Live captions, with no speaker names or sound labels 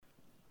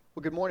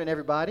Well, good morning,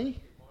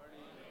 everybody.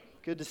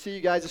 Good to see you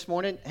guys this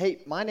morning. Hey,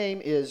 my name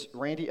is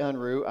Randy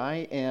Unruh.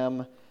 I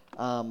am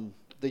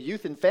the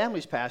youth and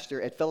families pastor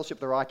at Fellowship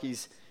of the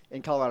Rockies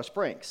in Colorado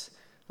Springs,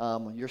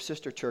 your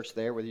sister church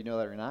there, whether you know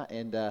that or not.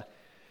 And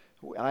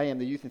I am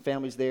the youth and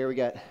families there. We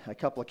got a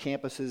couple of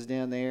campuses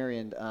down there,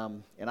 and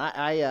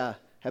I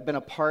have been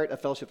a part of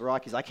Fellowship of the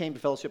Rockies. I came to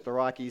Fellowship of the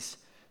Rockies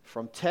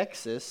from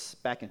Texas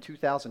back in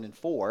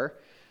 2004.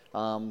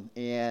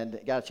 And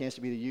got a chance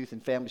to be the youth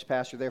and families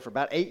pastor there for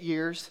about 8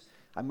 years.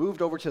 I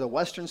moved over to the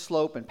Western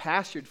Slope and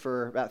pastored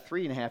for about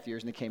 3.5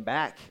 years, and then came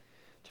back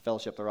to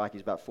Fellowship of the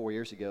Rockies about 4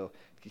 years ago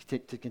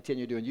to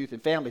continue doing youth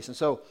and families. And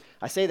so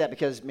I say that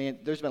because, man,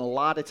 there's been a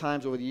lot of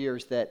times over the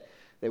years that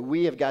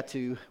we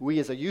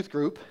as a youth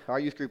group, our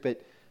youth group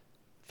at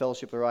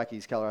Fellowship of the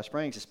Rockies, Colorado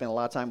Springs, has spent a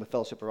lot of time with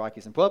Fellowship of the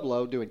Rockies in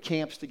Pueblo, doing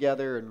camps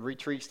together and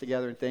retreats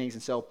together and things.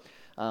 And so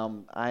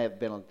I have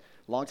been a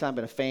long time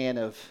been a fan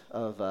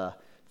of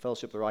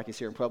Fellowship of the Rockies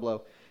here in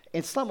Pueblo,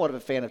 and somewhat of a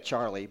fan of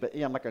Charlie, but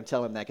I'm not going to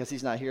tell him that because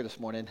he's not here this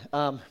morning.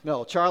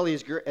 No, Charlie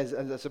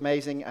is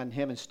amazing, and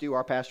him and Stu,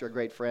 our pastor, are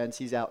great friends.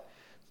 He's out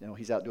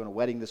doing a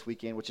wedding this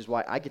weekend, which is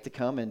why I get to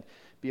come and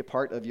be a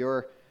part of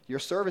your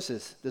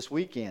services this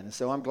weekend. And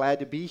so I'm glad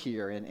to be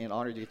here and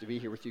honored to get to be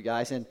here with you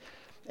guys.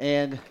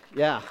 And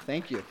yeah,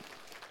 thank you.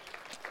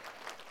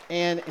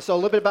 And so a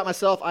little bit about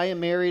myself. I am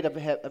married.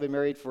 I've been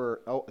married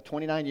for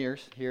 29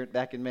 years here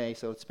back in May.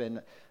 So it's been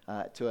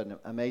to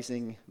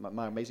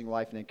my amazing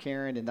wife named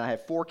Karen, and I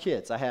have 4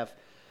 kids. I have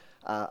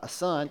a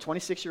son,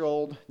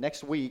 26-year-old,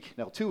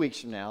 2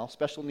 weeks from now,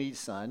 special needs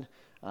son,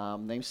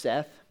 named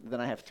Seth. Then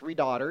I have 3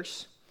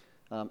 daughters,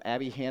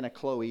 Abby, Hannah,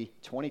 Chloe,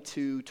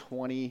 22,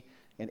 20,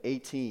 and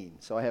 18.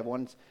 So I have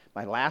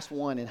my last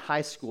one in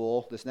high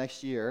school this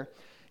next year.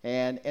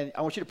 And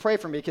I want you to pray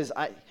for me because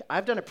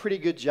I've done a pretty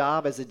good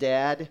job as a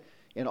dad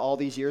in all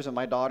these years of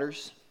my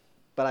daughters,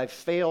 but I've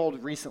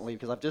failed recently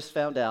because I've just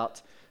found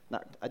out,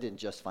 I didn't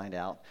just find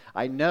out,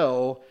 I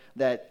know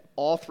that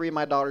all 3 of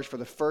my daughters for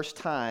the first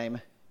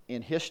time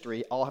in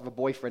history all have a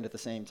boyfriend at the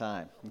same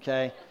time,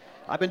 okay?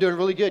 I've been doing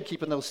really good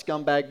keeping those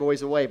scumbag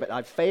boys away, but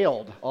I've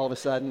failed all of a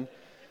sudden.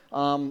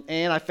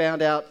 And I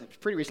found out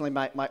pretty recently,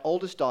 my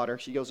oldest daughter,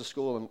 she goes to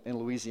school in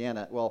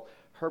Louisiana. Well,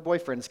 her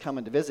boyfriend's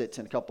coming to visit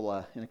in a couple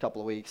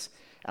of weeks,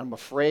 and I'm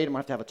afraid I'm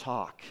going to have to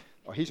talk,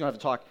 or he's going to have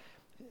to talk.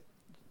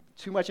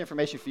 Too much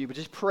information for you, but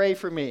just pray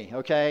for me,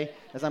 okay?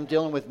 As I'm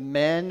dealing with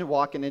men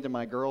walking into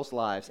my girls'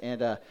 lives,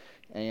 and I've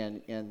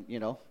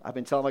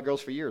been telling my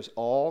girls for years,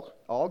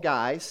 all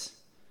guys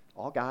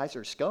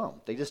are scum.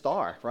 They just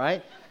are,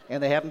 right?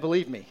 And they haven't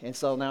believed me, and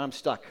so now I'm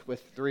stuck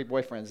with 3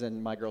 boyfriends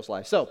in my girls'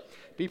 life. So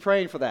be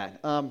praying for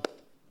that.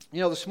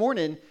 This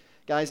morning,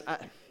 guys,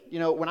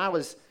 when I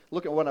was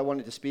looking at what I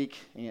wanted to speak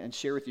and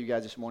share with you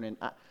guys this morning,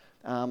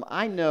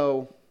 I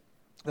know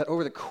that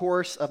over the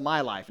course of my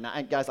life, and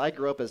I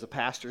grew up as a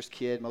pastor's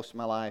kid most of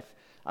my life.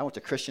 I went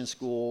to Christian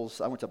schools.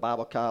 I went to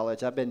Bible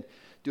college. I've been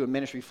doing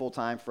ministry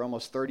full-time for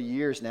almost 30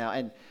 years now.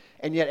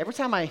 And yet every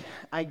time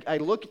I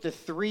look at the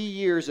 3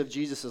 years of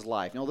Jesus'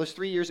 life, those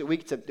 3 years that we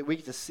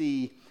get to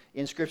see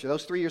in Scripture,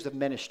 those 3 years of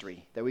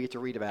ministry that we get to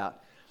read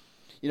about,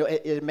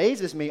 it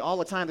amazes me all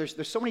the time.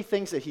 There's so many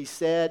things that he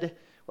said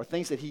or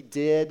things that he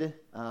did,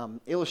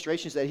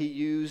 illustrations that he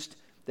used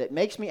that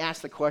makes me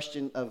ask the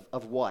question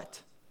of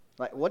what?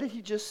 Like, what did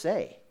he just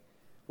say?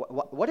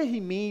 What did he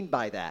mean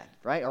by that,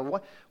 right?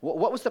 Or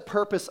what was the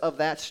purpose of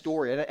that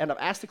story? And I've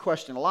asked the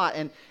question a lot,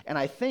 and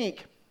I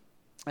think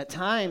at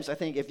times,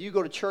 if you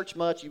go to church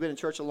much, you've been in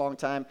church a long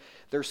time,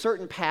 there are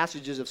certain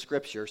passages of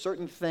Scripture,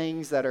 certain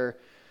things that are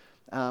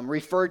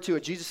referred to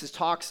that Jesus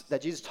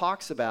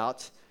talks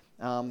about,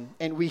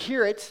 and we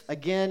hear it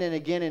again and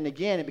again and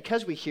again, and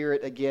because we hear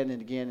it again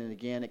and again and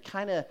again, it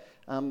kind of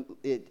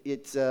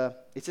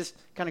it just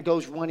kind of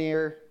goes one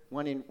in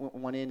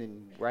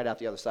and right out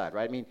the other side,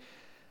 right? And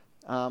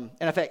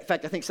in fact,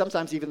 I think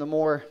sometimes even the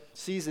more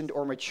seasoned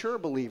or mature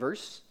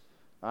believers,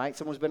 right,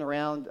 someone who's been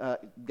around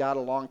God a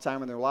long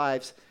time in their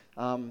lives,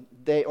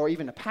 or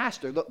even a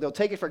pastor, they'll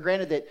take it for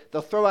granted that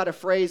they'll throw out a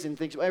phrase and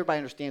think, well, everybody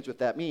understands what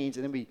that means,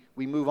 and then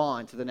we move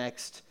on to the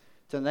next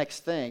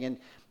thing. And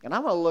I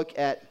want to look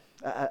at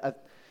a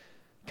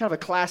kind of a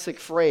classic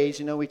phrase.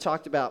 We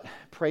talked about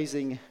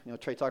praising,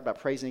 Trey talked about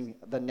praising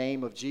the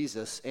name of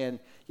Jesus. And,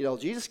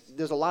 Jesus,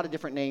 there's a lot of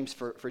different names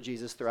for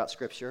Jesus throughout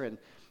Scripture.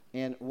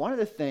 And one of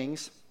the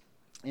things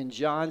in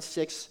John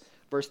 6,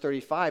 verse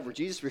 35, where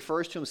Jesus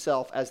refers to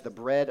himself as the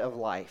bread of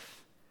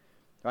life,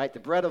 right? The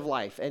bread of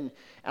life. And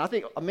I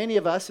think many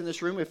of us in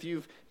this room, if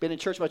you've been in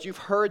church much, you've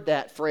heard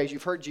that phrase.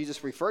 You've heard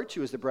Jesus referred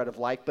to as the bread of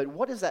life. But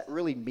what does that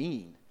really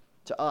mean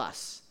to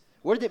us?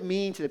 What did it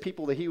mean to the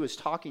people that he was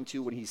talking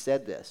to when he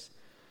said this?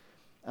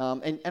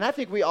 And I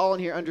think we all in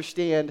here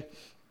understand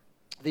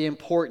the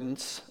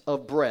importance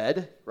of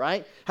bread,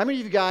 right? How many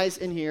of you guys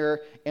in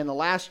here in the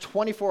last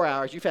 24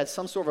 hours, you've had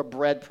some sort of a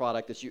bread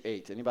product that you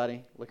ate?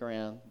 Anybody? Look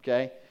around,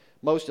 okay?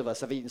 Most of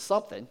us have eaten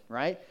something,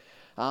 right?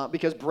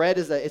 Because bread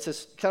is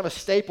kind of a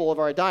staple of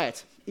our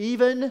diets.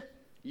 Even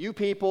you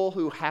people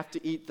who have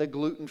to eat the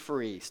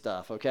gluten-free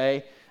stuff,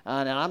 okay?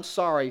 And I'm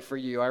sorry for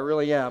you. I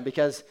really am,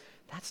 because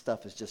that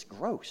stuff is just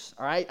gross,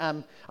 all right?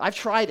 I've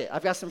tried it.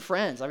 I've got some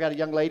friends. I've got a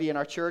young lady in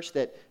our church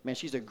that, man,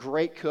 she's a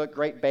great cook,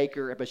 great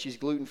baker, but she's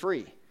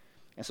gluten-free.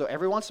 And so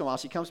every once in a while,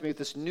 she comes to me with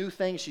this new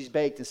thing she's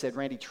baked and said,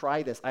 Randy,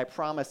 try this. I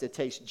promise it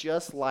tastes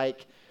just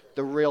like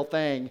the real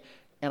thing.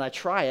 And I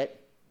try it,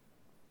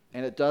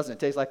 and it doesn't. It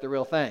tastes like the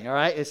real thing, all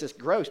right? It's just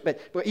gross.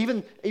 But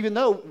even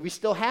though we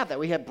still have that,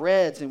 we have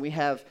breads, and we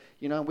have,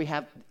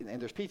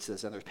 and there's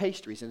pizzas, and there's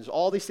pastries, and there's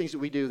all these things that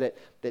we do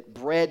that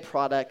bread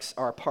products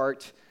are a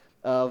part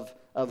of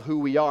who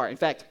we are. In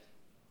fact,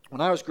 when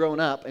I was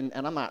growing up, and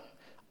I'm not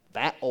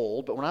that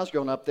old, but when I was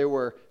growing up, there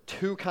were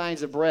two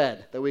kinds of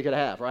bread that we could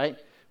have, right?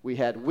 We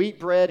had wheat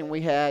bread and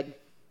we had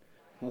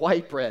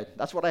white bread.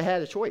 That's what I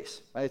had a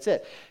choice, right? That's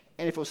it.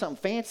 And if it was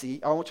something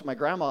fancy, I went to my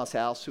grandma's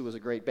house, who was a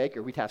great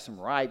baker, we'd have some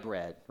rye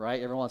bread,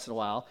 right, every once in a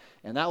while,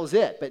 and that was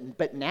it.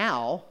 But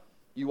now,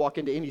 you walk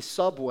into any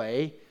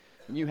Subway,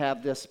 and you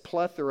have this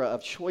plethora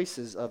of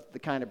choices of the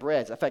kind of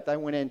breads. In fact, I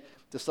went in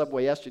to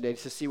Subway yesterday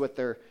to see what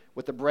the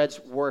breads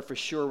were for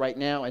sure right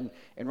now. And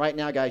right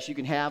now, guys, you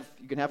can have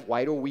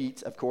white or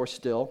wheat, of course,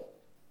 still.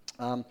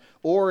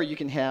 Or you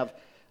can have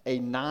a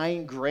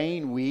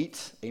 9-grain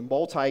wheat, a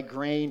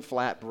multi-grain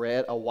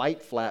flatbread, a white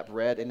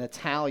flatbread, an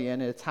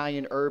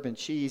Italian herb and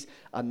cheese,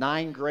 a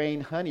 9-grain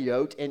honey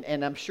oat,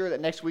 and I'm sure that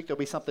next week there'll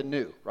be something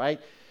new,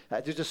 right?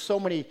 There's just so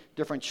many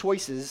different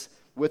choices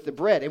with the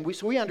bread. And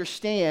we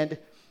understand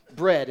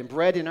bread, and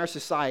bread in our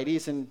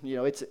societies, and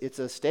it's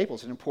a staple,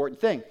 it's an important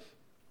thing.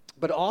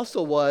 But it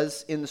also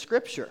was in the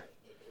Scripture.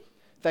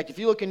 In fact, if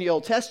you look in the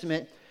Old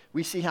Testament,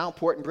 we see how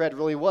important bread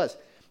really was.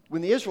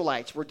 When the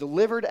Israelites were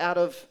delivered out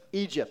of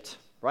Egypt,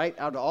 right,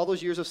 out of all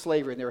those years of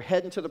slavery, and they were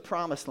heading to the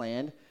Promised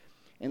Land,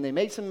 and they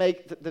made some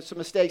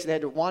mistakes, and they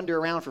had to wander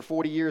around for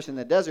 40 years in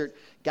the desert,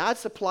 God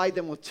supplied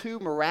them with two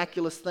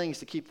miraculous things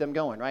to keep them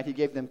going, right? He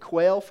gave them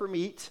quail for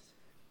meat,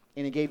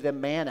 and he gave them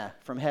manna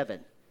from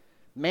heaven.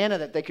 Manna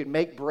that they could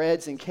make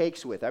breads and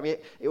cakes with. I mean,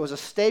 it was a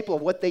staple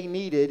of what they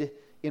needed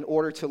in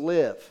order to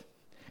live.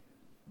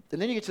 And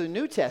then you get to the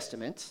New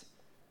Testament,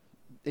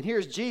 and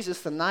here's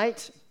Jesus the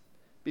night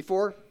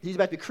before he's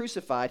about to be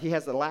crucified. He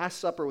has the Last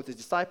Supper with his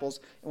disciples,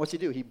 and what's he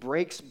do? He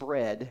breaks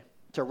bread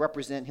to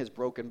represent his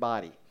broken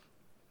body.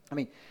 I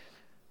mean,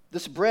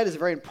 this bread is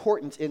very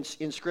important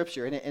in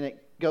Scripture, and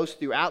it goes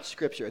throughout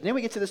Scripture. And then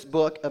we get to this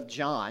book of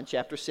John,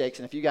 chapter 6,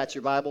 and if you got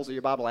your Bibles or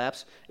your Bible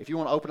apps, if you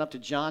want to open up to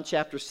John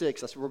chapter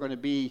 6, that's where we're going to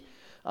be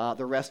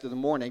the rest of the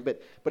morning.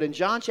 But in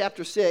John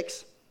chapter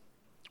 6,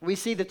 we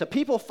see that the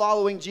people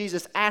following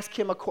Jesus ask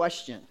him a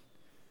question.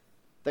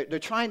 They're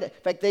trying to, in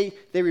fact, they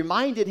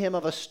reminded him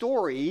of a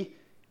story,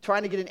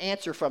 trying to get an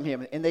answer from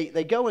him. And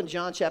they go in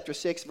John chapter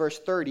 6, verse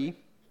 30,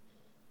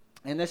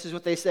 and this is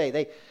what they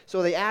say.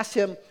 So they asked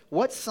him,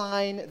 "What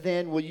sign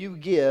then will you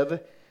give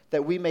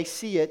that we may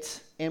see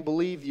it and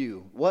believe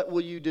you? What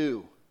will you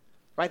do?"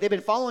 Right? They've been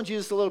following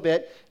Jesus a little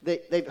bit.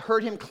 They've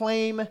heard him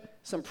claim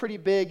some pretty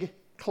big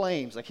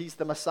claims, like he's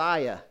the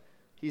Messiah,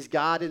 he's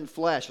God in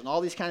flesh, and all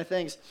these kind of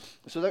things.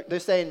 So they're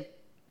saying,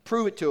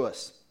 "Prove it to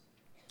us.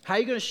 How are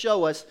you going to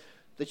show us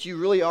that you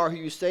really are who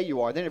you say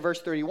you are?" Then in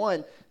verse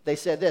 31, they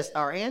said this,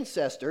 "Our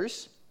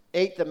ancestors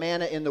ate the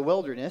manna in the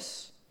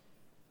wilderness,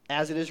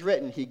 as it is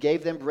written, he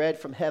gave them bread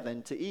from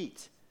heaven to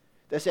eat."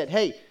 They said,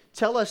 "Hey,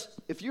 tell us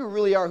if you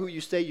really are who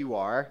you say you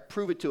are,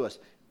 prove it to us."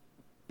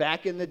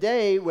 Back in the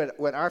day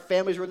when our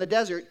families were in the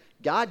desert,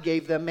 God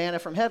gave them manna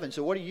from heaven.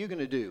 So what are you going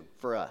to do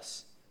for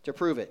us to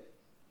prove it?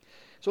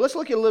 So let's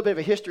look at a little bit of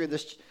a history of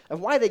this,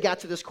 of why they got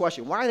to this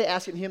question. Why are they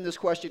asking him this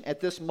question at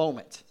this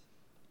moment?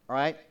 All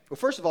right. Well,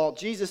 first of all,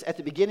 Jesus, at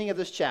the beginning of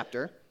this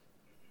chapter,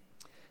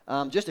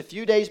 just a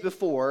few days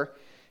before,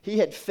 he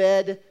had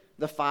fed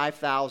the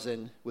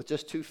 5,000 with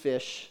just 2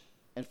 fish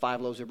and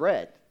 5 loaves of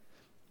bread.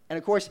 And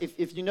of course,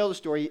 if you know the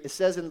story, it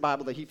says in the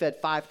Bible that he fed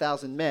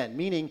 5,000 men,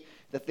 meaning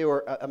that there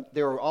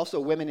were also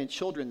women and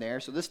children there.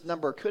 So this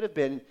number could have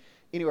been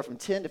anywhere from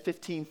 10 to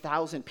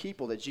 15,000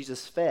 people that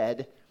Jesus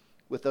fed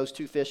with those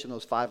 2 fish and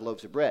those 5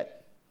 loaves of bread.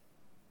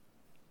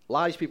 A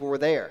lot of these people were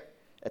there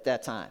at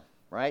that time,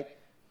 right?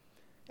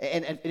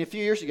 And a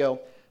few years ago,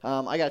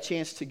 I got a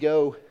chance to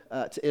go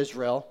to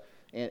Israel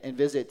and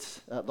visit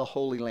the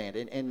Holy Land.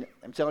 And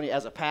I'm telling you,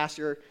 as a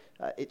pastor,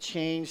 it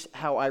changed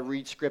how I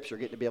read Scripture,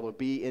 getting to be able to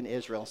be in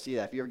Israel and see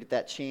that. If you ever get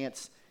that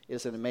chance,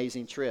 it's an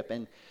amazing trip.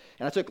 And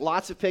I took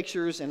lots of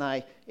pictures,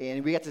 and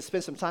we got to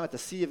spend some time at the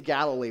Sea of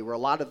Galilee, where a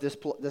lot of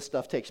this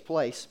stuff takes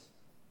place.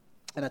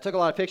 And I took a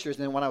lot of pictures,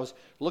 and then when I was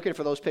looking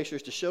for those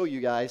pictures to show you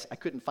guys, I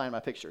couldn't find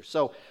my pictures.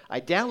 So I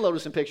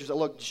downloaded some pictures that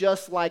look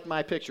just like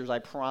my pictures, I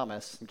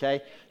promise,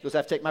 okay? You'll just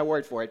have to take my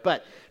word for it.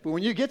 But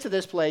when you get to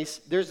this place,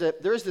 there's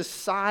this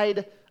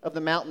side of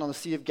the mountain on the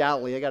Sea of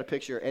Galilee. I got a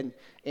picture,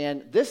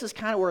 and this is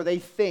kind of where they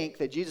think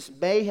that Jesus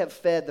may have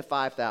fed the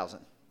 5,000,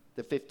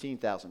 the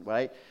 15,000,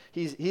 right?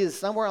 He is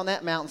somewhere on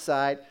that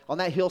mountainside, on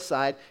that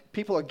hillside.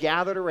 People are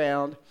gathered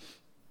around.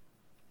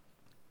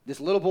 This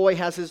little boy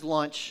has his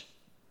lunch,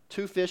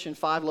 2 fish and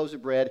 5 loaves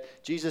of bread.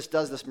 Jesus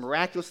does this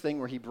miraculous thing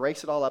where he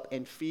breaks it all up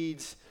and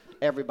feeds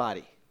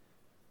everybody.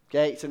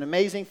 Okay, it's an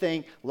amazing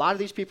thing. A lot of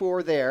these people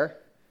were there.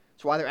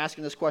 That's why they're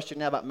asking this question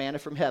now about manna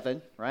from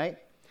heaven, right?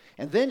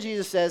 And then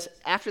Jesus says,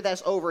 after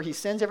that's over, he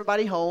sends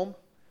everybody home.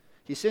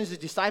 He sends his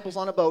disciples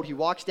on a boat. He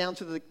walks down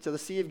to the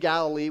Sea of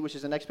Galilee, which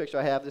is the next picture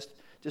I have.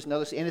 Just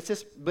notice, and it's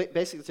just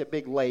basically it's a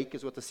big lake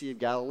is what the Sea of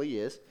Galilee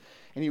is.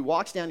 And he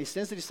walks down. He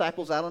sends the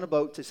disciples out on a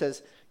boat. He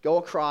says, "Go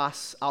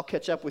across. I'll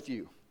catch up with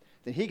you."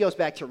 Then he goes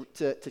back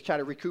to try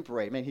to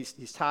recuperate. Man,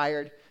 he's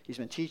tired. He's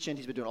been teaching.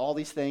 He's been doing all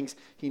these things.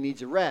 He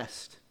needs a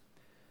rest.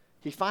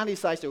 He finally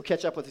decides to go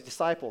catch up with the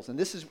disciples. And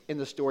this is in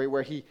the story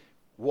where he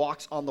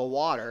walks on the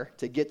water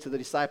to get to the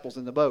disciples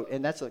in the boat.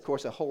 And that's, of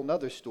course, a whole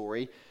other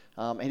story.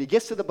 And he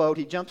gets to the boat.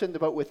 He jumps in the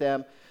boat with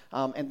them.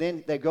 And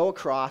then they go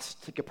across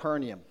to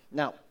Capernaum.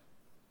 Now,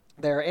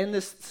 they're in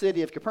this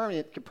city of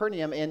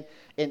Capernaum,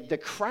 and the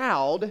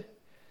crowd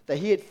that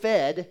he had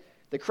fed,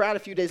 the crowd a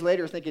few days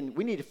later is thinking,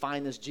 we need to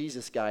find this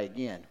Jesus guy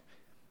again.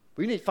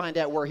 We need to find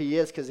out where he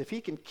is, because if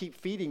he can keep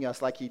feeding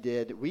us like he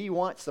did, we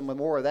want some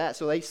more of that.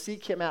 So they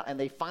seek him out, and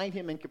they find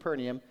him in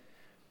Capernaum.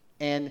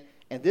 And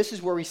this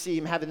is where we see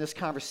him having this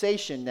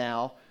conversation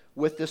now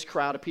with this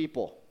crowd of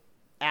people,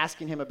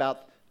 asking him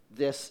about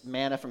this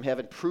manna from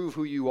heaven, prove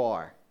who you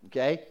are,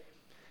 okay?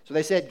 So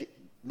they said,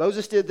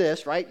 Moses did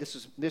this, right?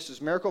 This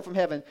is miracle from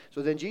heaven.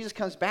 So then Jesus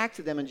comes back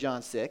to them in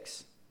John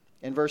 6,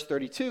 in verse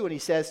 32, and he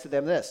says to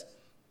them this.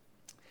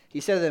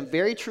 He said to them,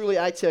 "Very truly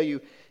I tell you,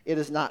 it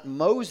is not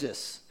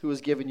Moses who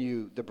has given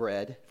you the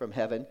bread from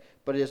heaven,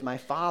 but it is my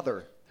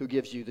Father who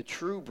gives you the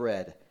true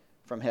bread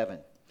from heaven.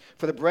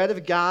 For the bread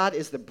of God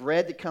is the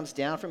bread that comes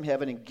down from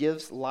heaven and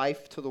gives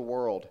life to the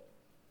world."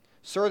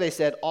 "Sir," they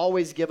said,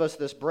 "always give us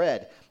this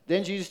bread."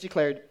 Then Jesus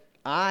declared,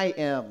 "I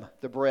am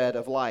the bread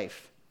of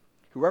life.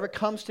 Whoever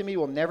comes to me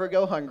will never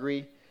go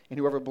hungry, and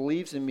whoever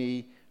believes in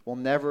me will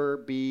never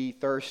be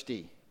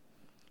thirsty."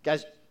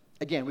 Guys,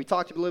 again, we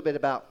talked a little bit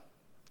about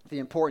the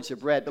importance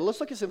of bread, but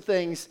let's look at some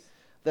things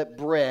that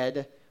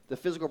bread, the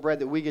physical bread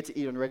that we get to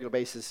eat on a regular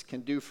basis,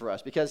 can do for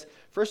us. Because,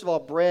 first of all,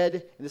 bread,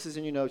 and this is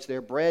in your notes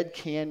there, bread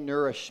can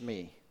nourish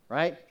me,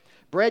 right?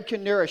 Bread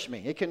can nourish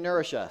me. It can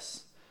nourish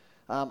us.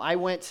 When I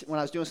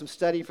was doing some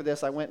study for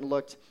this, I went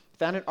and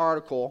found an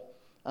article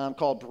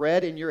called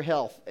Bread in Your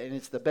Health, and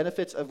it's the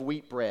benefits of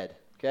wheat bread,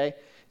 okay?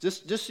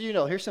 Just so you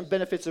know, here's some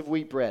benefits of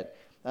wheat bread.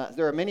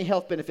 There are many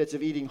health benefits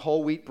of eating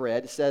whole wheat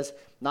bread. It says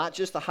not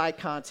just the high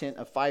content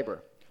of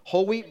fiber.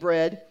 Whole wheat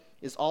bread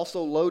is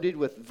also loaded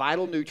with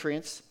vital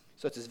nutrients,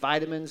 such as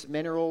vitamins,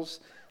 minerals,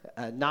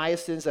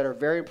 niacins that are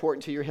very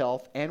important to your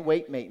health, and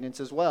weight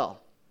maintenance as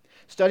well.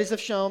 Studies have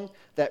shown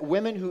that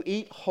women who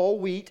eat whole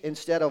wheat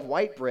instead of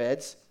white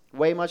breads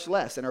weigh much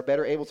less and are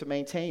better able to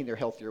maintain their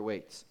healthier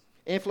weights.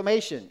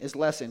 Inflammation is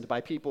lessened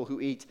by people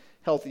who eat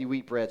healthy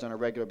wheat breads on a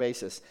regular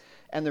basis,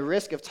 and the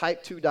risk of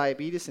type 2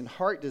 diabetes and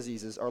heart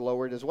diseases are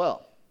lowered as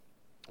well.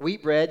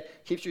 Wheat bread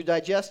keeps your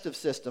digestive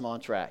system on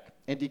track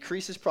and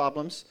decreases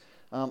problems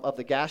of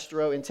the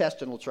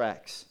gastrointestinal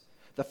tracts.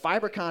 The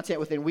fiber content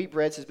within wheat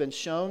breads has been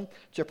shown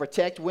to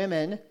protect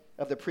women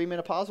of the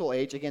premenopausal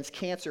age against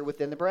cancer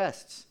within the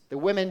breasts. The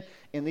women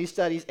in these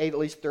studies ate at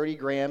least 30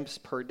 grams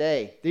per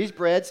day. These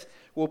breads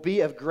will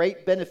be of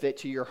great benefit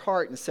to your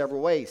heart in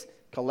several ways.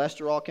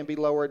 Cholesterol can be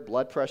lowered,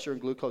 blood pressure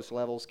and glucose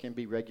levels can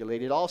be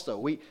regulated also.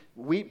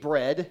 Wheat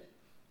bread,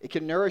 it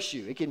can nourish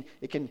you.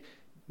 It can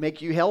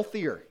make you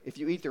healthier if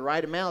you eat the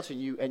right amounts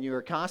and you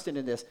are constant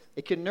in this.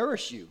 It can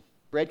nourish you.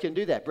 Bread can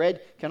do that.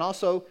 Bread can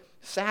also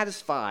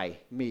satisfy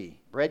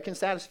me. Bread can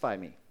satisfy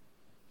me.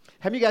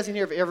 How many of you guys in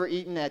here have ever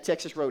eaten at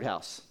Texas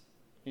Roadhouse?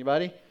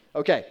 Anybody?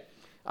 Okay.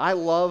 I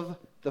love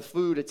the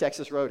food at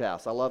Texas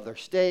Roadhouse. I love their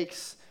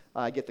steaks.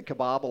 I get the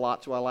kebab a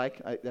lot, so I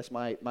like. That's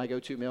my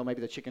go-to meal.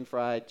 Maybe the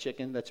fried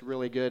chicken. That's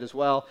really good as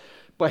well.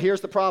 But here's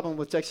the problem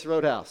with Texas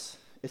Roadhouse.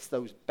 It's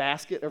those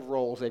basket of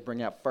rolls they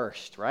bring out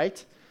first,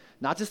 right?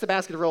 Not just the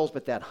basket of rolls,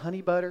 but that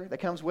honey butter that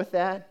comes with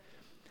that.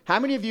 How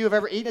many of you have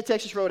ever eaten at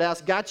Texas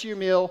Roadhouse, got to your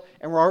meal,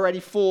 and were already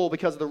full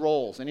because of the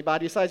rolls?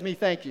 Anybody besides me?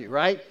 Thank you,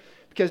 right?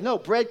 Because, no,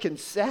 bread can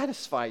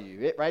satisfy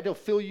you, right? It'll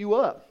fill you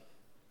up.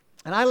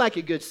 And I like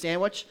a good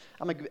sandwich.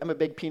 I'm a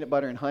big peanut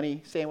butter and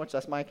honey sandwich.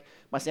 That's my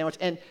sandwich.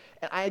 And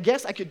I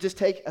guess I could just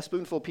take a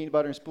spoonful of peanut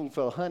butter and a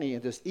spoonful of honey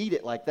and just eat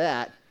it like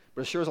that,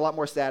 but it sure is a lot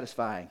more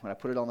satisfying when I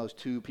put it on those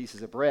two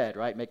pieces of bread,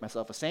 right? Make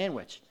myself a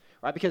sandwich,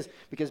 right?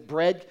 Because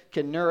bread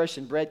can nourish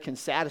and bread can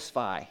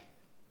satisfy.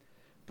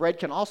 Bread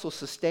can also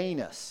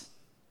sustain us.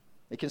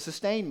 It can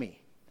sustain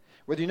me.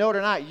 Whether you know it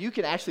or not, you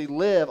can actually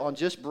live on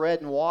just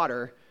bread and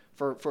water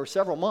for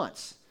several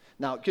months.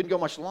 Now, it couldn't go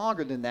much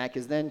longer than that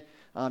because then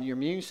your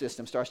immune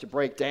system starts to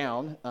break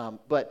down.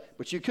 But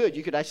you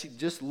could actually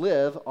just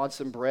live on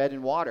some bread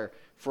and water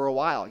for a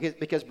while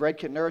because bread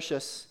can nourish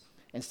us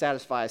and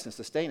satisfy us and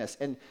sustain us.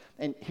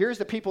 And here's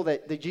the people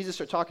that Jesus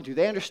started talking to.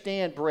 They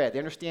understand bread. They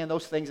understand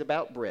those things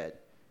about bread.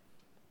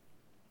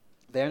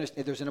 They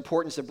understand there's an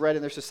importance of bread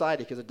in their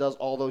society because it does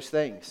all those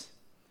things.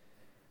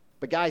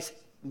 But guys,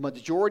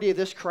 majority of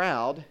this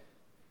crowd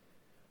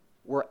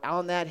were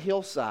on that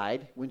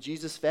hillside when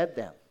Jesus fed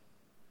them.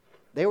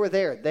 They were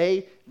there.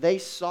 They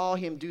saw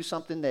him do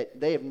something that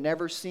they have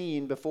never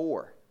seen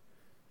before.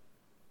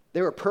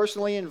 They were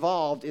personally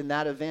involved in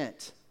that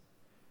event.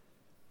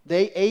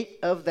 They ate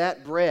of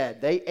that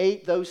bread. They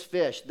ate those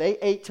fish. They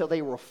ate till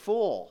they were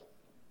full.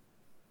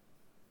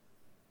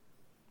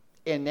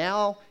 And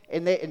now,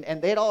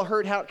 they'd all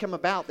heard how it came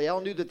about. They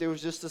all knew that there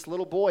was just this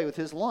little boy with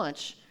his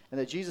lunch, and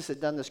that Jesus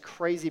had done this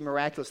crazy,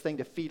 miraculous thing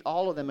to feed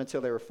all of them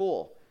until they were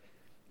full.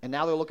 And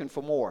now they're looking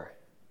for more.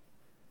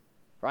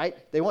 Right?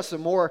 They want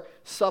some more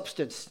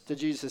substance to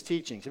Jesus'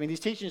 teachings. I mean, these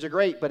teachings are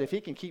great, but if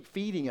he can keep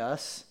feeding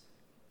us,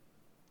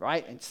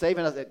 right, and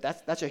saving us,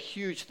 that's a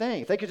huge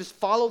thing. If they could just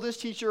follow this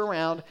teacher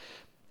around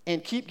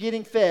and keep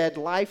getting fed,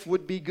 life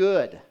would be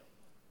good.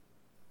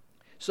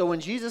 So when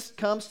Jesus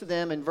comes to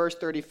them in verse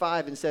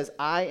 35 and says,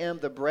 I am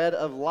the bread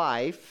of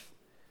life,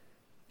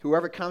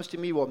 whoever comes to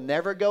me will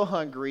never go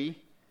hungry,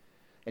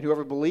 and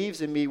whoever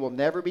believes in me will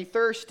never be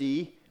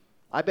thirsty,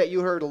 I bet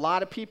you heard a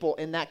lot of people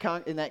in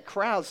that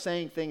crowd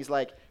saying things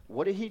like,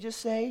 what did he just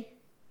say?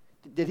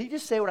 Did he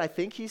just say what I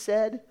think he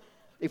said?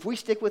 If we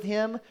stick with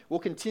him, we'll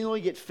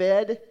continually get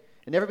fed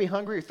and never be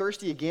hungry or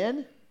thirsty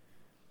again?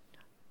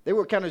 They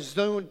were kind of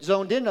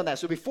zoned in on that.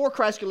 So before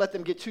Christ could let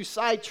them get too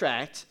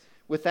sidetracked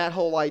with that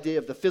whole idea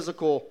of the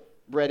physical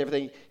bread,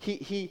 everything,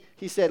 he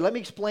said, let me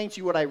explain to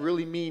you what I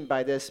really mean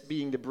by this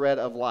being the bread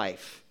of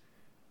life.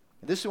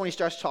 This is when he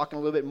starts talking a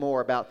little bit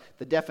more about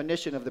the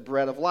definition of the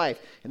bread of life.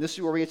 And this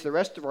is where we get to the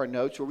rest of our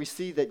notes, where we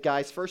see that,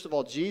 guys, first of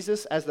all,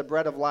 Jesus as the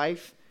bread of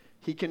life,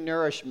 he can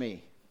nourish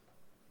me.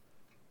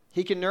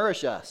 He can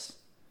nourish us.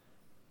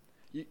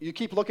 You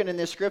keep looking in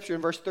this scripture in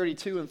verse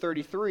 32 and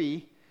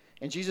 33,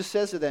 and Jesus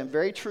says to them,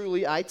 very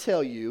truly, I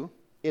tell you,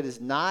 it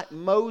is not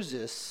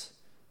Moses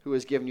who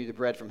has given you the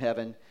bread from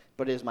heaven,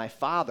 but it is my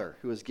Father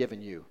who has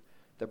given you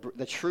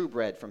the true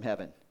bread from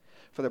heaven.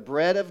 For the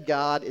bread of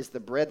God is the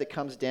bread that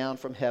comes down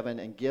from heaven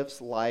and gives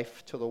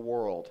life to the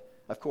world.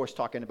 Of course,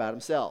 talking about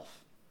himself.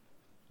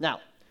 Now,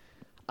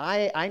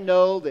 I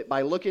know that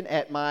by looking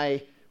at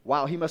my,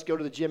 wow, he must go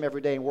to the gym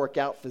every day and work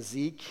out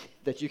physique,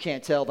 that you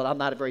can't tell that I'm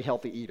not a very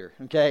healthy eater,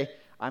 okay?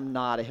 I'm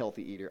not a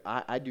healthy eater.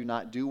 I do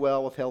not do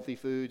well with healthy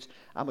foods.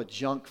 I'm just a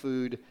junk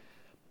food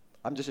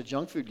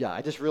guy.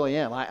 I just really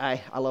am. I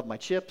love my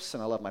chips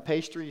and I love my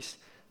pastries.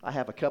 I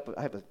have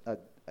a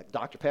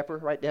Dr. Pepper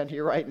right down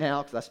here right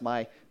now, because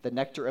that's the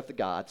nectar of the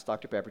gods,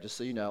 Dr. Pepper, just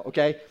so you know,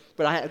 okay?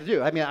 But I have to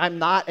do. I mean, I'm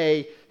not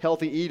a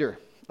healthy eater.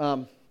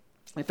 In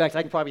fact,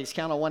 I can probably just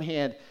count on one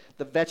hand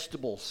the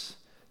vegetables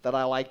that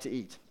I like to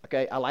eat,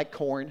 okay? I like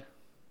corn,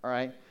 all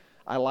right?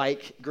 I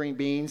like green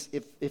beans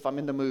if I'm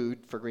in the mood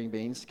for green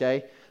beans,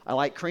 okay? I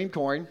like creamed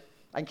corn.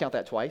 I can count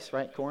that twice,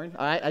 right? Corn,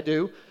 all right, I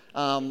do.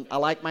 I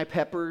like my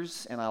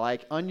peppers, and I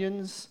like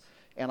onions,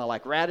 and I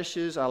like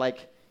radishes. I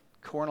like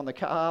corn on the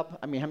cob.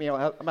 I mean, I'm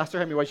not sure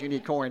how many ways you can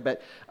eat corn,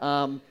 but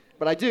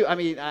I do. I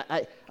mean,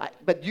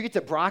 but you get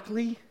to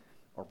broccoli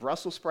or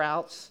Brussels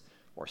sprouts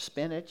or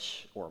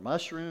spinach or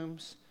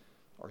mushrooms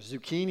or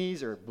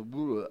zucchinis or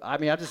I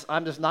mean,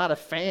 I'm just not a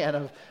fan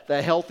of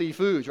the healthy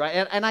foods,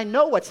 right? And I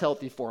know what's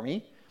healthy for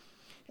me,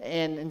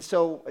 and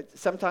so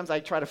sometimes I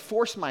try to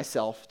force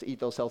myself to eat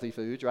those healthy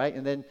foods, right?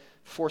 And then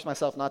force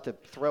myself not to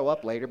throw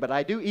up later. But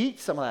I do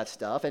eat some of that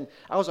stuff, and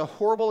I was a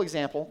horrible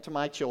example to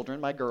my children,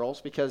 my girls,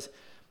 because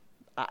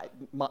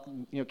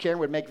Karen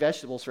would make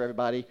vegetables for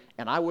everybody,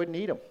 and I wouldn't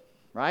eat them,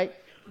 right?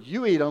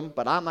 You eat them,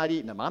 but I'm not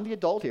eating them. I'm the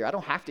adult here. I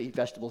don't have to eat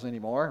vegetables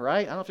anymore,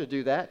 right? I don't have to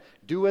do that.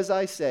 Do as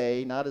I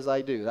say, not as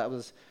I do. That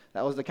was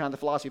the kind of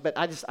philosophy. But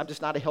I'm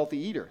just not a healthy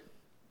eater.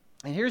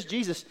 And here's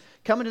Jesus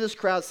coming to this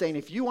crowd saying,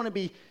 if you want to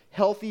be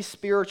healthy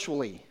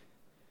spiritually,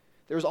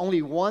 there's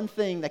only one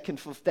thing that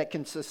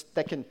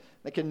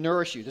can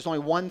nourish you. There's only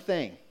one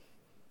thing,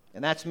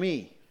 and that's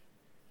me.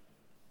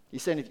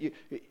 He's saying,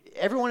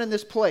 everyone in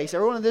this place,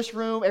 everyone in this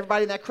room,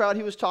 everybody in that crowd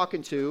he was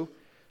talking to,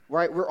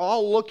 right, we're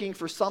all looking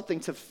for something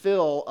to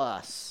fill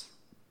us.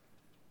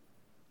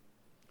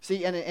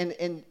 See,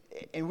 and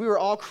we were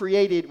all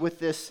created with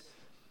this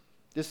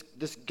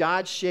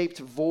God-shaped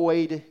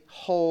void,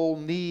 hole,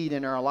 need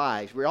in our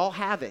lives. We all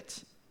have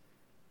it.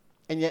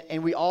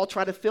 And we all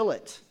try to fill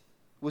it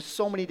with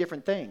so many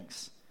different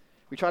things.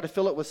 We try to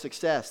fill it with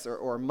success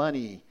or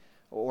money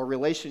or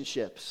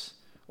relationships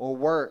or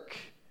work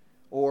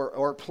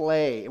or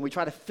play. And we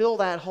try to fill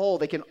that hole.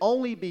 They can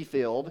only be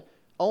filled,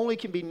 only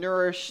can be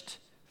nourished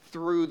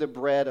through the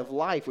bread of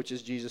life, which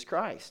is Jesus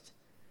Christ.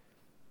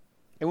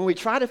 And when we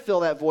try to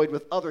fill that void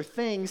with other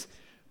things,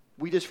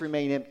 we just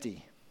remain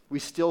empty. We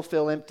still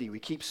feel empty. We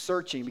keep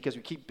searching because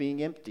we keep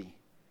being empty.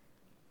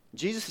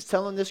 Jesus is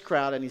telling this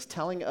crowd, and he's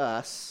telling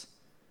us,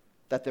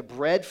 that the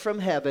bread from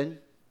heaven,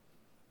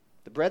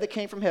 the bread that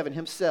came from heaven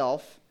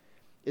himself,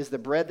 is the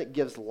bread that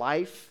gives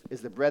life,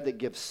 is the bread that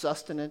gives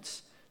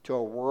sustenance to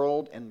a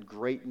world in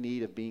great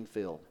need of being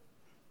filled.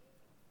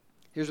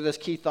 Here's where this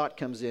key thought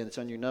comes in. It's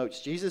on your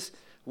notes. Jesus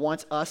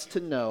wants us to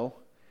know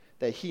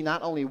that he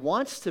not only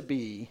wants to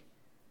be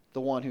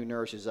the one who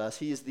nourishes us,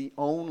 he is the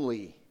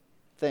only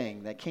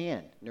thing that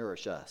can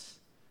nourish us.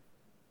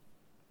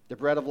 The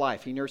bread of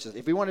life, he nourishes.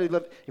 If we want to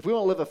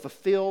live a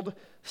fulfilled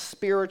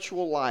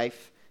spiritual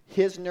life,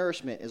 his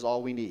nourishment is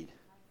all we need.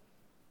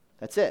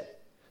 That's it.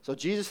 So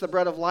Jesus, the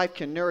bread of life,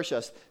 can nourish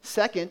us.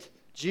 Second,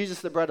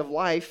 Jesus, the bread of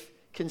life,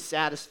 can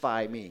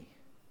satisfy me.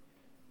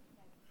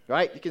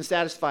 Right? He can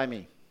satisfy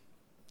me.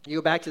 You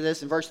go back to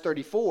this in verse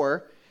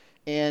 34,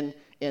 and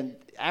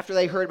after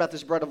they heard about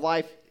this bread of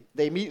life,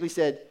 they immediately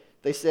said,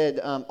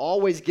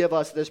 always give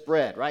us this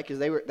bread, right? Because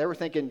they were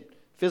thinking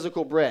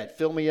physical bread.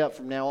 Fill me up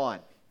from now on.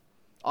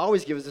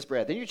 Always give us this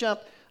bread. Then you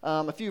jump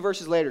a few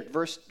verses later,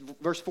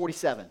 verse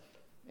 47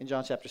 in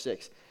John chapter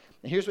 6.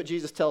 And here's what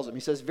Jesus tells them.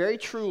 He says, very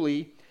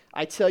truly,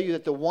 I tell you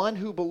that the one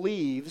who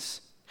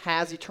believes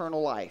has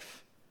eternal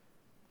life.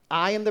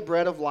 I am the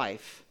bread of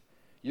life.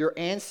 Your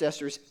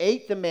ancestors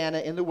ate the manna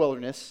in the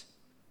wilderness,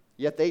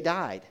 yet they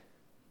died.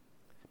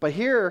 But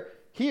here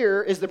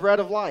is the bread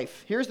of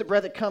life. Here's the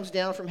bread that comes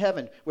down from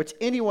heaven, which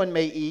anyone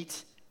may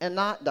eat and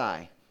not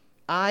die.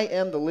 I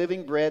am the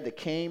living bread that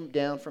came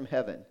down from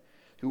heaven.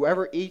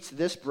 Whoever eats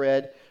this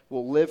bread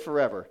will live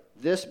forever.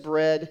 This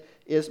bread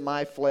is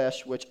my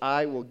flesh, which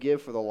I will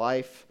give for the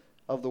life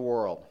of the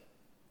world.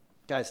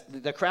 Guys,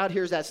 the crowd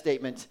hears that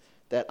statement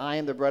that I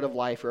am the bread of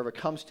life. Whoever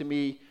comes to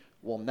me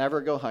will never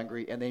go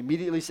hungry. And they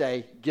immediately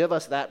say, give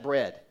us that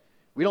bread.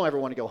 We don't ever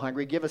want to go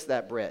hungry. Give us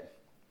that bread.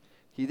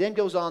 He then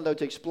goes on, though,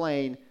 to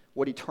explain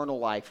what eternal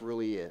life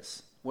really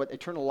is, what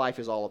eternal life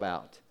is all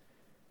about.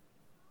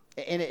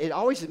 And it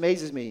always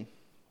amazes me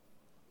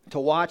to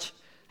watch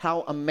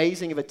how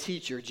amazing of a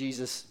teacher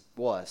Jesus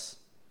was,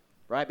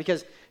 right?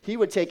 Because he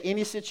would take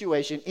any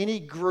situation, any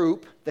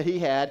group that he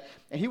had,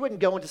 and he wouldn't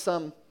go into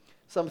some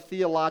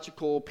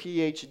theological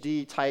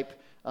PhD type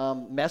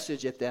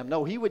message at them.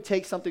 No, he would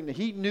take something that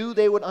he knew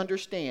they would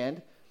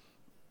understand,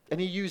 and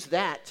he used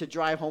that to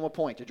drive home a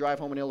point, to drive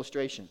home an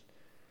illustration.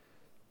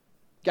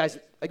 Guys,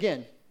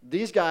 again,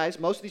 these guys,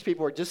 most of these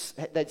people are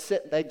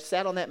they'd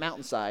sat on that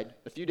mountainside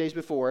a few days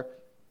before,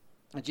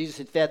 and Jesus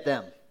had fed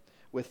them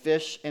with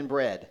fish and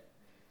bread.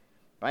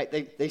 Right?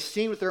 They've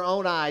seen with their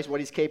own eyes what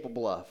he's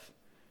capable of.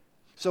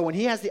 So when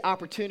he has the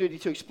opportunity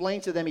to explain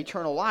to them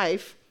eternal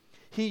life,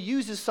 he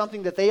uses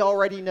something that they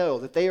already know,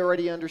 that they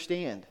already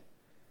understand.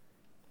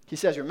 He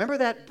says, remember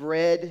that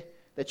bread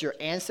that your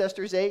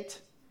ancestors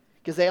ate?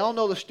 Because they all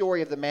know the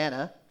story of the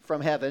manna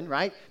from heaven,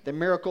 right? The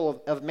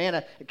miracle of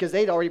manna, because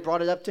they'd already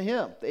brought it up to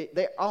him.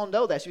 They all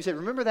know that. So he said,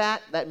 remember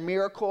that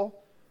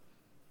miracle?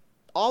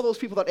 All those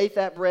people that ate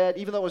that bread,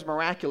 even though it was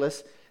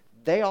miraculous,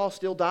 they all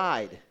still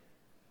died.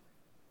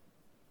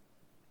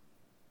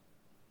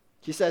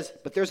 He says,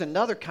 but there's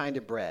another kind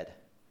of bread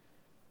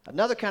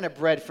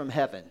from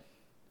heaven,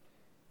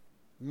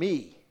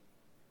 me,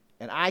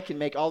 and I can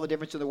make all the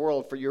difference in the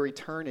world for your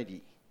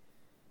eternity.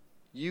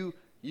 You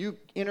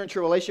enter into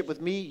a relationship with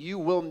me, you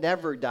will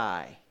never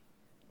die.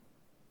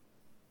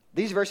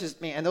 These verses,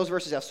 man, and those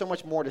verses have so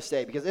much more to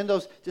say, because in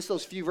those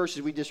few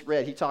verses we just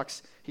read, he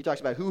talks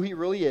about who he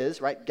really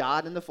is, right?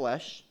 God in the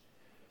flesh.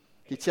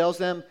 He tells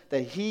them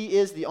that he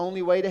is the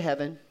only way to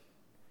heaven.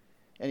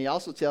 And he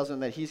also tells them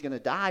that he's going to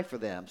die for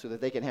them so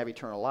that they can have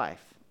eternal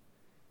life.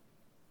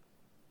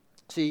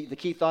 See, the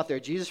key thought there,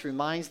 Jesus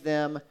reminds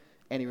them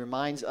and he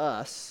reminds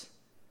us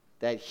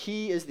that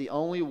he is the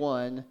only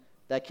one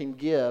that can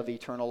give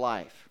eternal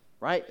life,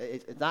 right?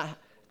 It's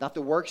not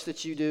the works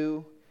that you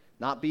do,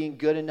 not being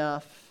good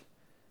enough,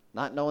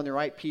 not knowing the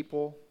right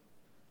people,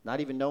 not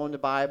even knowing the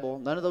Bible.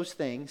 None of those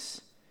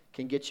things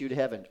can get you to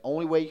heaven.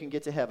 Only way you can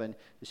get to heaven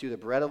is through the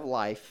bread of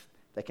life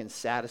that can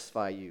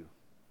satisfy you,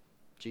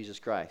 Jesus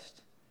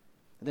Christ.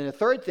 And then the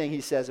third thing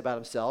he says about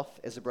himself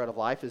as the bread of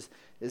life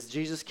is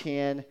Jesus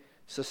can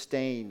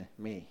sustain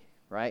me,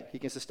 right? He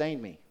can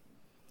sustain me.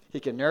 He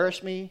can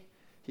nourish me.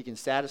 He can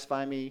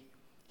satisfy me.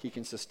 He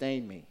can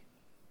sustain me.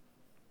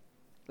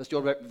 Let's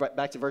go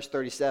back to verse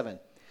 37.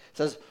 It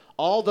says,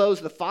 all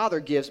those the Father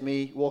gives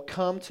me will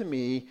come to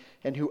me,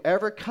 and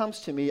whoever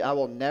comes to me I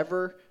will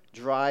never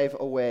drive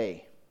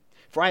away.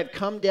 For I have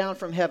come down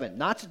from heaven,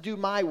 not to do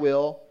my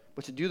will,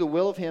 but to do the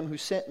will of him who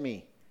sent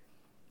me.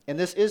 And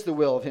this is the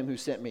will of him who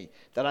sent me,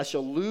 that I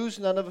shall lose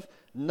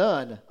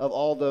none of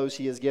all those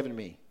he has given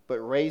me, but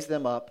raise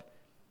them up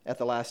at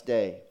the last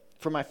day.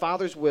 For my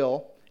Father's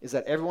will is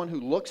that everyone who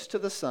looks to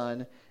the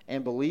Son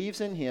and believes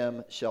in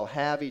him shall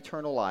have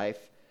eternal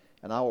life,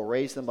 and I will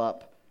raise them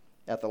up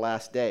at the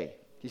last day.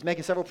 He's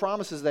making several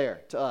promises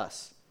there to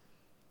us.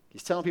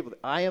 He's telling people that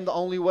I am the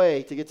only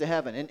way to get to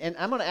heaven. And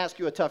I'm going to ask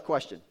you a tough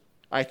question,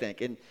 I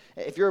think. And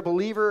if you're a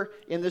believer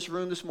in this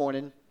room this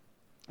morning,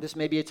 this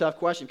may be a tough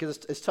question, because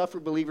it's tough for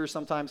believers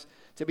sometimes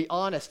to be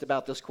honest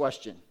about this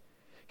question.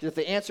 Because if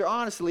they answer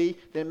honestly,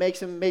 then it makes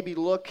them maybe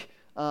look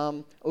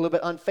a little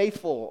bit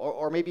unfaithful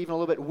or maybe even a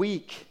little bit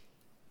weak.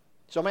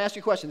 So I'm going to ask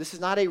you a question. This is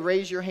not a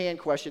raise your hand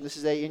question. This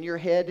is a in your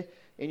head,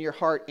 in your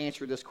heart,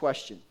 answer this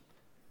question.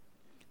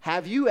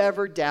 Have you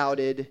ever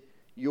doubted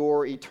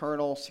your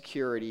eternal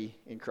security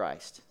in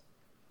Christ?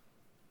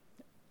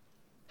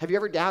 Have you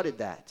ever doubted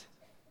that?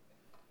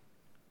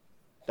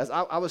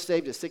 I was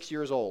saved at 6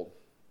 years old.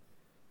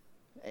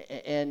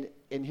 And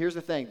here's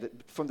the thing,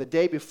 that from the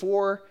day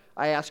before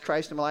I asked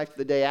Christ in my life to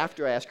the day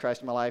after I asked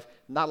Christ in my life,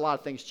 not a lot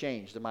of things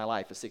changed in my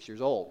life at 6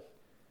 years old.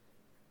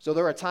 So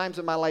there are times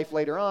in my life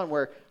later on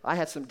where I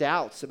had some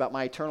doubts about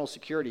my eternal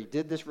security.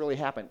 Did this really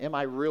happen? Am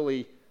I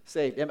really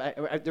saved?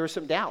 There were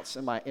some doubts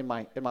in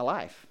my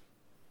life.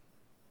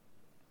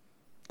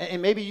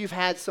 And maybe you've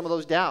had some of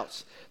those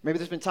doubts. Maybe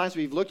there's been times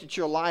where you've looked at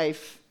your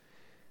life,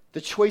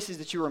 the choices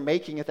that you were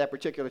making at that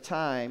particular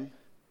time,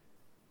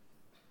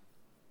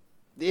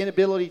 the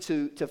inability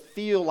to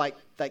feel like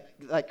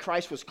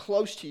Christ was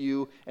close to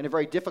you in a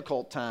very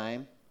difficult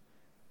time,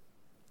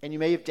 and you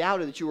may have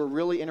doubted that you were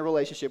really in a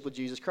relationship with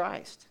Jesus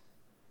Christ.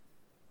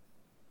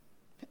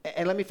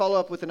 And let me follow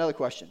up with another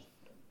question.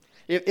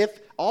 If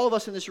all of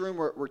us in this room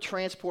were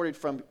transported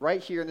from right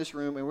here in this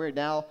room, and we're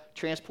now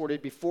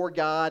transported before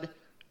God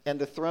and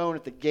the throne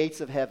at the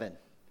gates of heaven,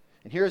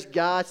 and here's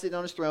God sitting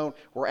on his throne,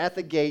 we're at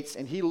the gates,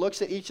 and he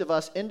looks at each of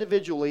us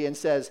individually and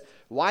says,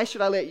 "Why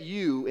should I let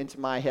you into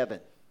my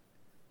heaven?"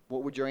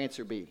 What would your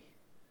answer be?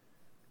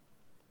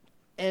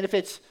 And if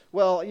it's,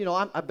 well,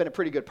 I've been a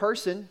pretty good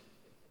person,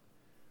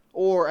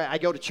 or I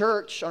go to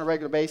church on a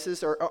regular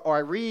basis, or I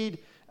read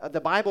the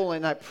Bible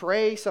and I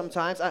pray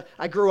sometimes.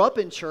 I grew up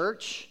in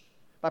church.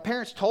 My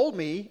parents told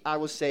me I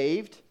was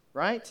saved,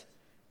 right?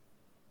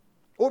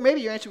 Or maybe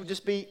your answer would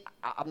just be,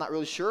 I'm not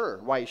really sure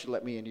why you should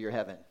let me into your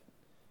heaven.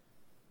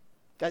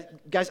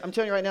 Guys, I'm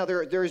telling you right now,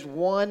 there is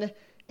one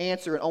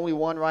answer and only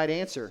one right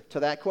answer to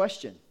that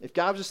question. If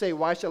God was to say,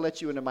 "Why should I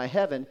let you into my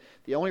heaven?"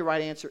 the only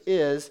right answer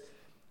is,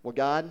 well,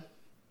 God,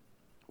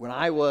 when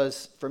I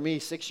was, for me,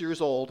 6 years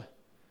old,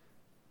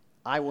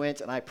 I went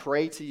and I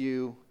prayed to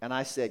you, and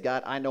I said,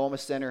 "God, I know I'm a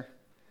sinner.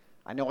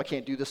 I know I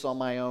can't do this on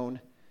my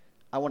own.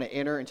 I want to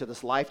enter into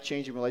this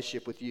life-changing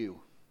relationship with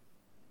you."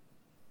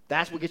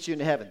 That's what gets you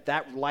into heaven.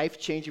 That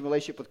life-changing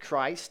relationship with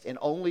Christ, and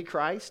only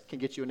Christ, can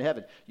get you into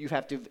heaven. You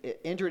have to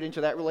enter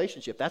into that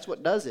relationship. That's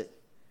what does it.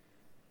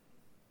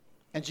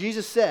 And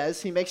Jesus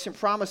says, he makes some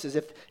promises.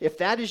 If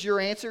that is your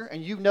answer,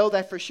 and you know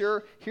that for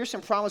sure, here's some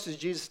promises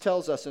Jesus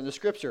tells us in the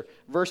Scripture.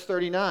 Verse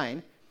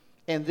 39,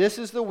 "And this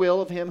is the will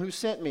of him who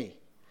sent me,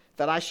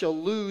 that I shall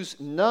lose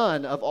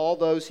none of all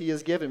those he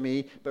has given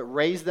me, but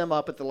raise them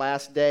up at the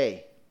last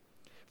day.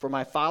 For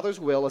my Father's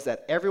will is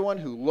that everyone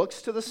who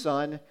looks to the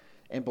Son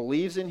and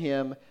believes in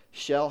him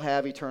shall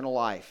have eternal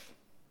life,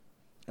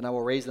 and I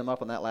will raise them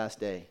up on that last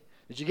day."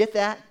 Did you get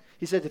that?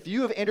 He said, if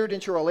you have entered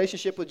into a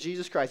relationship with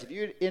Jesus Christ, if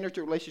you entered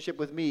into a relationship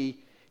with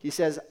me, he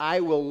says, I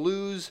will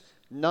lose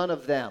none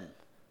of them.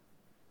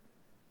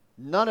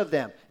 None of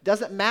them. It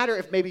doesn't matter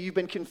if maybe you've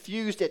been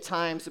confused at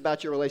times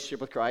about your relationship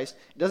with Christ.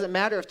 It doesn't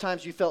matter if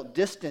times you felt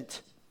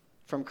distant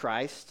from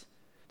Christ.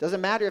 It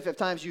doesn't matter if at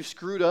times you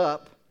screwed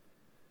up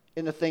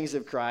in the things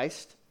of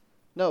Christ.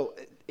 No,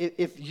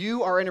 if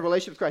you are in a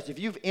relationship with Christ, if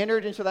you've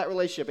entered into that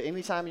relationship at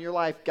any time in your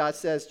life,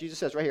 Jesus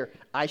says right here,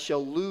 I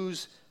shall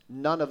lose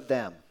none of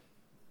them.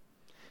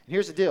 And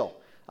here's the deal.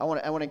 I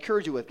want to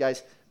encourage you with,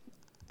 guys,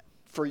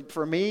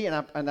 for me,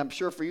 and I'm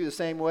sure for you the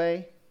same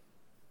way,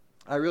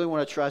 I really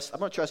want to trust, I'm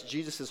going to trust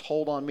Jesus'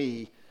 hold on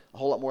me a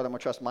whole lot more than I'm going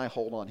to trust my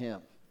hold on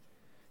him.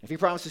 If he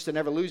promises to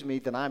never lose me,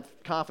 then I'm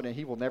confident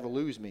he will never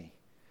lose me.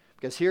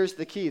 Because here's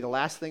the key, the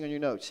last thing on your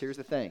notes. Here's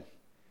the thing.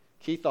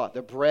 Key thought.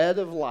 The bread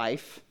of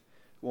life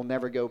will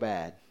never go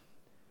bad.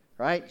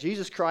 Right?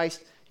 Jesus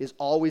Christ is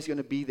always going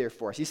to be there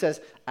for us. He says,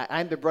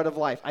 I'm the bread of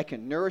life. I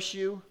can nourish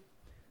you.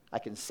 I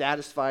can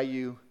satisfy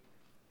you.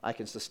 I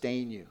can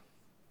sustain you.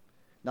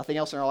 Nothing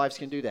else in our lives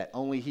can do that.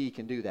 Only he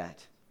can do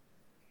that.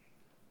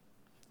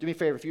 Do me a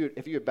favor,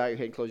 if you would bow your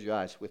head and close your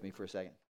eyes with me for a second.